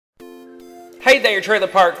Hey there, Trailer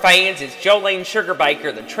Park fans. It's Jolene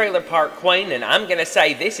Sugarbaker, the Trailer Park Queen, and I'm going to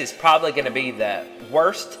say this is probably going to be the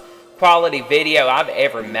worst quality video I've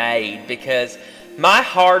ever made because my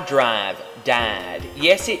hard drive died.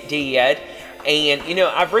 Yes, it did. And, you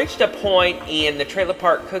know, I've reached a point in the Trailer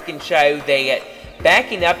Park Cooking Show that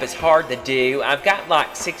backing up is hard to do. I've got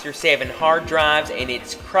like 6 or 7 hard drives, and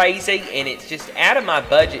it's crazy, and it's just out of my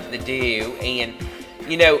budget to do. And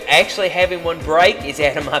you know, actually having one break is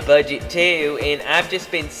out of my budget too, and I've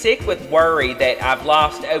just been sick with worry that I've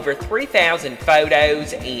lost over 3,000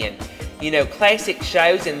 photos and, you know, classic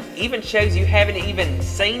shows and even shows you haven't even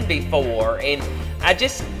seen before, and I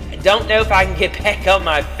just don't know if I can get back on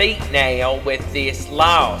my feet now with this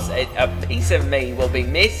loss. A piece of me will be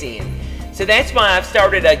missing. So that's why I've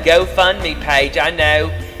started a GoFundMe page. I know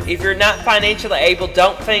if you're not financially able,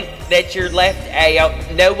 don't think that you're left out.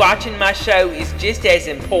 No, watching my show is just as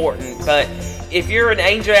important, but if you're an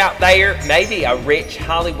angel out there, maybe a rich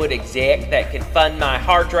Hollywood exec that can fund my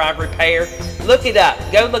hard drive repair, look it up.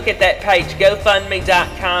 Go look at that page,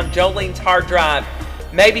 GoFundMe.com, Jolene's hard drive.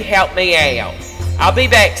 Maybe help me out. I'll be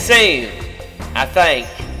back soon, I think.